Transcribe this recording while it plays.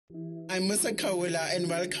I'm Musa Khawula and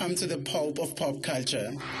welcome to the Pope of Pop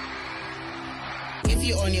Culture. If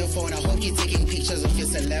you're on your phone, I hope you're taking pictures of your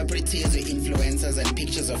celebrities, your influencers, and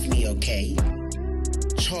pictures of me, okay?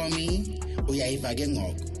 Chomi, uyayivage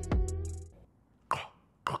ngoku.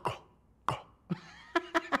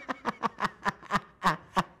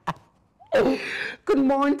 Good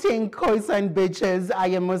morning, coys and bitches. I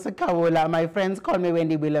am Musa Khawula. My friends call me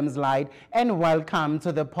Wendy Williams Light, and welcome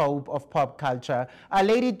to the Pope of Pop Culture. A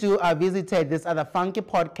lady visited this other funky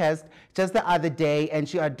podcast just the other day, and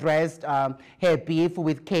she addressed her beef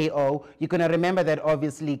with KO. You're gonna remember that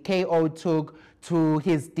obviously KO took to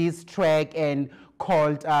his diss track and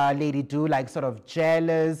called Lady Do like sort of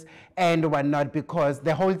jealous and whatnot, because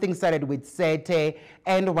the whole thing started with Sete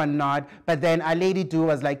and whatnot, but then Lady Do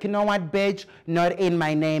was like, you know what, bitch, not in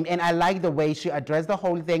my name. And I like the way she addressed the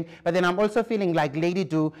whole thing, but then I'm also feeling like Lady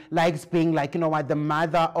Do likes being like, you know what, the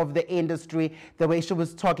mother of the industry, the way she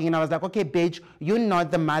was talking, and I was like, okay, bitch, you're not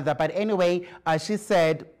the mother. But anyway, she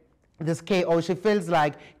said, this KO, she feels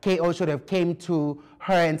like KO should have came to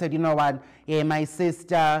her and said, you know what, yeah, my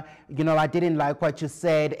sister, you know, I didn't like what you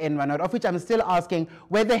said and whatnot, of which I'm still asking,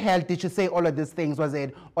 where the hell did you say all of these things? Was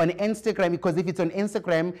it on Instagram? Because if it's on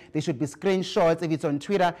Instagram, there should be screenshots. If it's on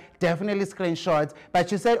Twitter, definitely screenshots. But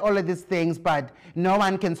she said all of these things, but no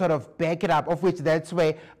one can sort of back it up, of which that's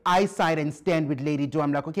where I side and stand with Lady Do.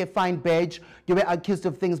 I'm like, okay, fine, bitch, you were accused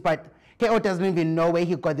of things, but KO doesn't even know where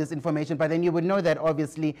he got this information, but then you would know that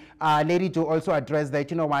obviously Lady Do also addressed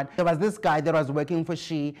that, you know what, there was this guy that was working for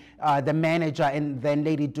the manager, and then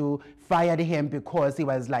Lady Do fired him because he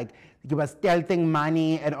was stealing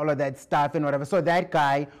money and all of that stuff and whatever. So that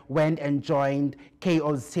guy went and joined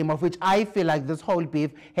KO's team, of which I feel like this whole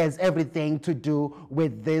beef has everything to do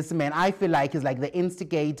with this man. I feel like he's like the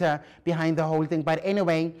instigator behind the whole thing. But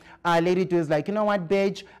anyway, Lady Do is like, you know what,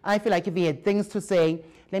 bitch, I feel like if he had things to say,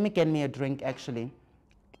 let me get me a drink, actually.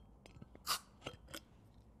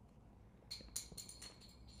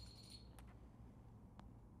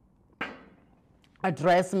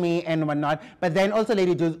 Address me and whatnot. But then also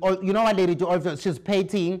Lady Do, you know what Lady Do also, she's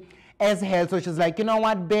petty as hell. So she's like, you know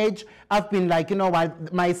what, bitch, I've been like, you know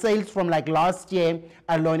what, my sales from like last year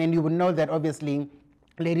alone, and you would know that obviously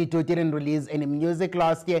Lady Do didn't release any music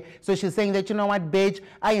last year. So she's saying that, you know what, bitch,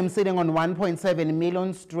 I am sitting on 1.7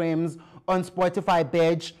 million streams on Spotify,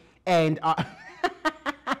 bitch, and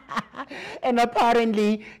and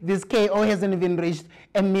apparently this KO hasn't even reached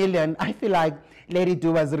 1 million. I feel like Lady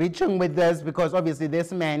Do was reaching with this, because obviously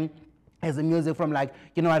this man has the music from like,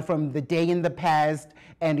 you know what, from the day in the past,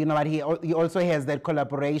 and you know what, he also has that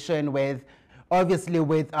collaboration with, obviously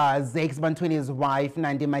with Zakes Bantwini's wife,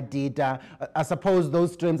 Nandi Madida. I suppose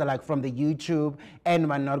those streams are like from the YouTube and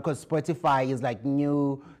whatnot, because Spotify is like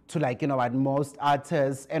new to like, you know what, most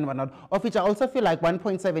artists and whatnot, of which I also feel like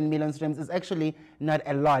 1.7 million streams is actually not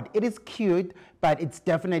a lot. It is cute, but it's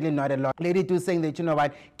definitely not a lot. Lady Do saying that, you know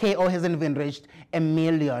what, KO hasn't even reached 1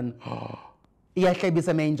 million. But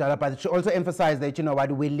she also emphasized that, you know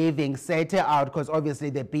what, we're leaving Sete out, because obviously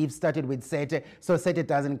the beef started with Sete, so Sete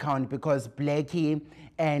doesn't count because Blackie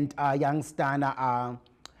and Young Stana are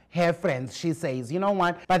her friends, she says, you know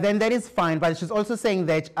what, but then that is fine. But she's also saying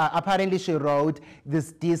that apparently she wrote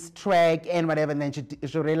this diss track and whatever, and then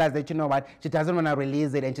she realized that, you know what, she doesn't want to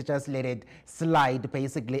release it, and she just let it slide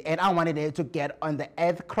basically. And I wanted her to get on the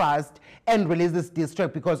earth crust and release this diss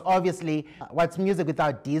track, because obviously what's music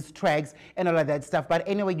without diss tracks and all of that stuff? But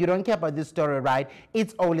anyway, you don't care about this story, right?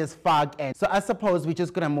 It's old as fuck, and so I suppose we're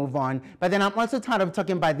just gonna move on. But then I'm also tired of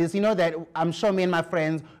talking about this. You know that I'm sure me and my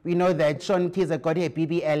friends, we know that Sean Kiza got her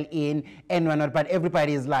BBL in and whatnot, but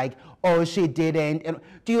everybody is like, oh, she didn't. And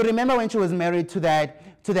do you remember when she was married to that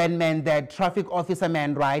man, that traffic officer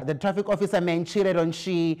man, right? The traffic officer man cheated on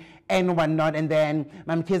she and whatnot, and then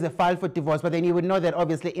Mam Kiza filed for divorce. But then you would know that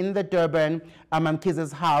obviously in the Durban, Mam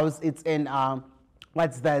Kiza's house, it's in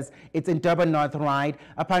what's this? It's in Durban North, right?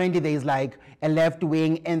 Apparently there's like a left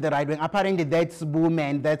wing and the right wing. Apparently that Sbu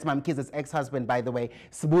man, that's Mam Kiza's ex-husband, by the way.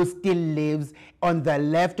 Sbu still lives on the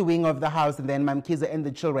left wing of the house, and then Mam Kiza and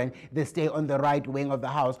the children, they stay on the right wing of the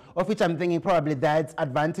house, of which I'm thinking probably that's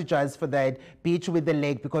advantageous for that beach with the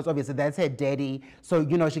lake, because obviously that's her daddy. So,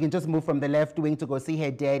 you know, she can just move from the left wing to go see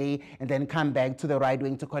her daddy and then come back to the right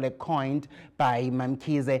wing to collect coined by Mam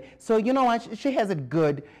Kiza. So, you know what, she has it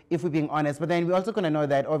good, if we're being honest. But then we're also going to know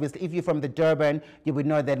that obviously if you're from the Durban, you would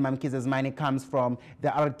know that Mam Kiza's money comes from the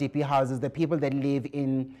RDP houses, the people that live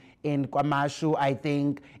in in Kwamashu. I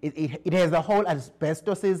think it has the whole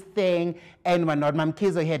asbestosis thing, and whatnot. Mam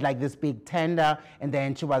Kizo had like this big tender, and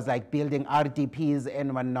then she was like building RDPs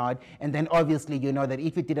and whatnot. And then obviously, you know that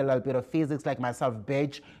if you did a little bit of physics like myself,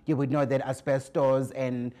 bitch, you would know that asbestos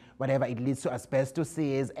and whatever, it leads to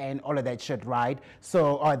asbestosis and all of that shit, right?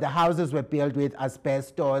 So the houses were built with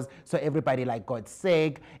asbestos, so everybody like got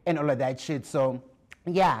sick and all of that shit. So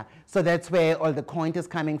yeah, so that's where all the coin is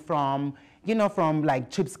coming from, you know, from like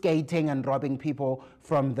cheapskating and robbing people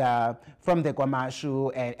from the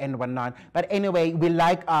Kwamashu and whatnot. But anyway, we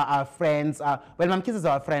like our friends. Well, Mam Kiz is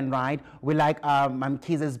our friend, right? We like Mam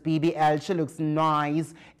Kiz's BBL. She looks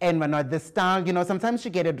nice and whatnot. The style, you know, sometimes she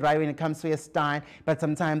get it right when it comes to a style, but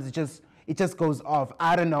sometimes it just goes off.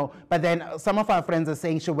 I don't know. But then some of our friends are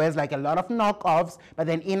saying she wears like a lot of knockoffs. But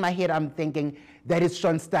then in my head, I'm thinking that is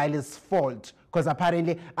Sean Stylist's fault. Because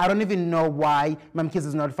apparently, I don't even know why Mam Kiz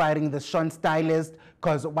is not firing the Sean Stylist.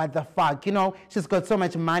 Because what the fuck, you know, she's got so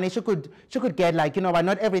much money. She could get like, you know what,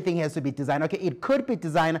 not everything has to be designer. Okay, it could be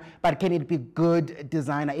designer, but can it be good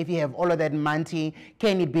designer? If you have all of that money,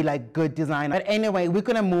 can it be like good designer? But anyway, we're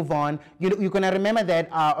gonna move on. You're gonna remember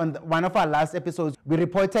that on one of our last episodes, we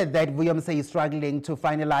reported that Vuyamse is struggling to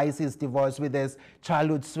finalize his divorce with his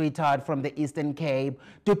childhood sweetheart from the Eastern Cape.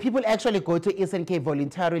 Do people actually go to Eastern Cape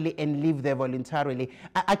voluntarily and live there voluntarily?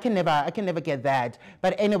 I can never get that.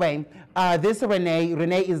 But anyway, this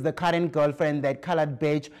Renee is the current girlfriend, that colored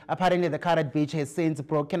bitch. Apparently the colored bitch has since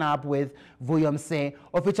broken up with Vuyamse,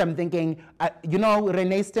 of which I'm thinking, you know,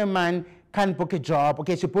 Renee Sturman can't book a job.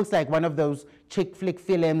 Okay, she books like one of those chick flick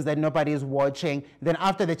films that nobody is watching. Then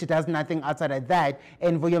after that, she does nothing outside of that.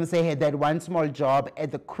 And Vuyamse had that one small job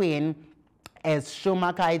at the Queen as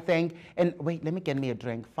Schumacher, I think. And wait, let me get me a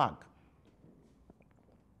drink. Fuck.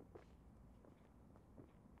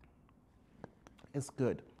 It's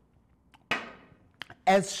good.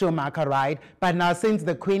 As Schumacher, right? But now since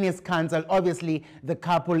the Queen is cancelled, obviously the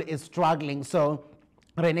couple is struggling. So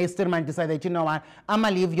Renee Sturman decided, you know what, I'ma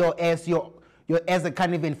leave your ass I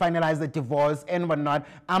can't even finalize the divorce and whatnot.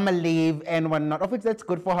 I'ma leave and whatnot. Of which that's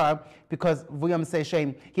good for her, because Vuyamse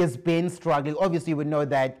shame, he has been struggling. Obviously we know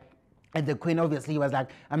that. And the Queen obviously was like,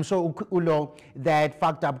 I'm sure Ulo, that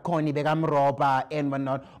fucked up Connie, became robber and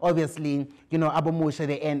whatnot. Obviously, you know, Abu Musha,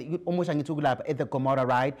 they end, at the Gomorrah,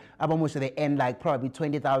 right? Abu Musha, they end like probably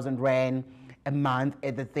 20,000 rand a month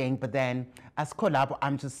at the thing. But then, as collab,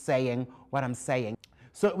 I'm just saying what I'm saying.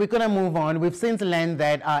 So we're going to move on. We've since learned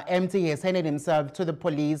that MT has handed himself to the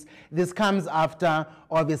police. This comes after,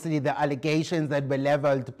 obviously, the allegations that were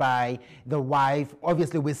leveled by the wife.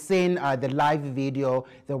 Obviously, we've seen the live video,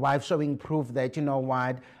 the wife showing proof that, you know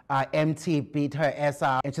what, MT beat her ass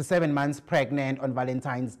up, and she's 7 months pregnant on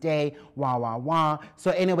Valentine's Day. Wah, wah, wah.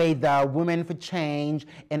 So anyway, the Women for Change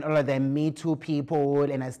and all of them Me Too people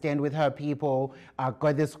and I Stand With Her people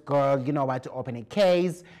got this girl, you know what, to open a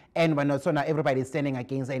case. And when so now everybody's standing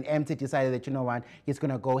against her, and MT decided that, you know what, he's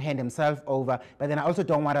going to go hand himself over. But then I also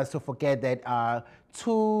don't want us to forget that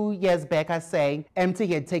 2 years back, I say, MT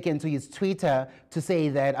had taken to his Twitter to say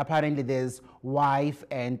that apparently his wife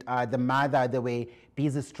and the mother, they were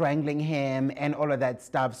busy strangling him and all of that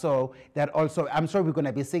stuff. So that also, I'm sure we're going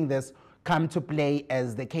to be seeing this come to play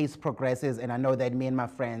as the case progresses. And I know that me and my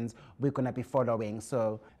friends, we're going to be following.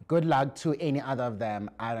 So good luck to any other of them.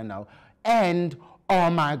 I don't know. And oh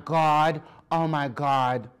my God, oh my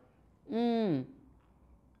God. Katlego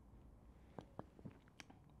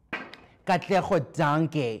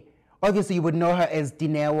Danke. Obviously, you would know her as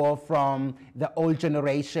Dineo from the old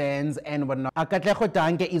generations and whatnot. Katlego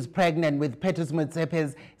Danke is pregnant with Patrice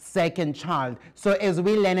Motsepe's second child. So as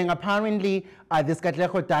we're learning, apparently, this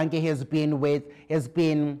Katlego Danke has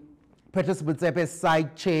been Patrice Motsepe's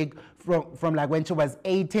side chick from like when she was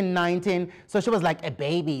 18, 19. So she was like a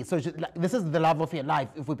baby. So this is the love of your life,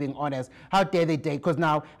 if we're being honest. How dare they date? Because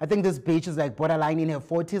now I think this bitch is like borderline in her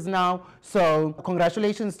 40s now. So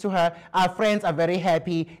congratulations to her. Our friends are very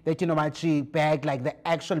happy that, you know what, she bagged like the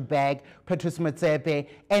actual bag, Patrice Motsepe.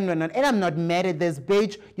 And I'm not mad at this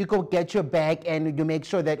bitch. You go get your bag and you make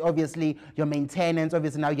sure that obviously your maintenance,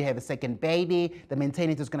 obviously now you have a second baby. The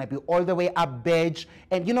maintenance is going to be all the way up, bitch.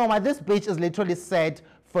 And you know what, this bitch is literally set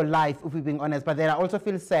for life, if we're being honest. But then I also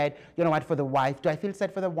feel sad, you know what, for the wife. Do I feel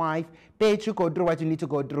sad for the wife? Bitch, you go through what you need to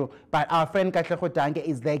go through. But our friend Katlego Danke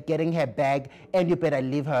is there getting her bag, and you better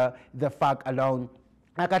leave her the fuck alone.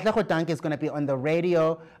 Katlego Danke is going to be on the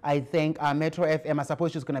radio, I think, Metro FM. I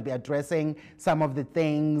suppose she's going to be addressing some of the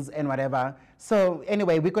things and whatever. So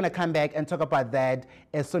anyway, we're going to come back and talk about that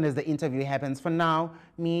as soon as the interview happens. For now,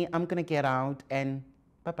 I'm going to get out and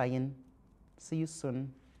bye-bye. See you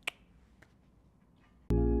soon.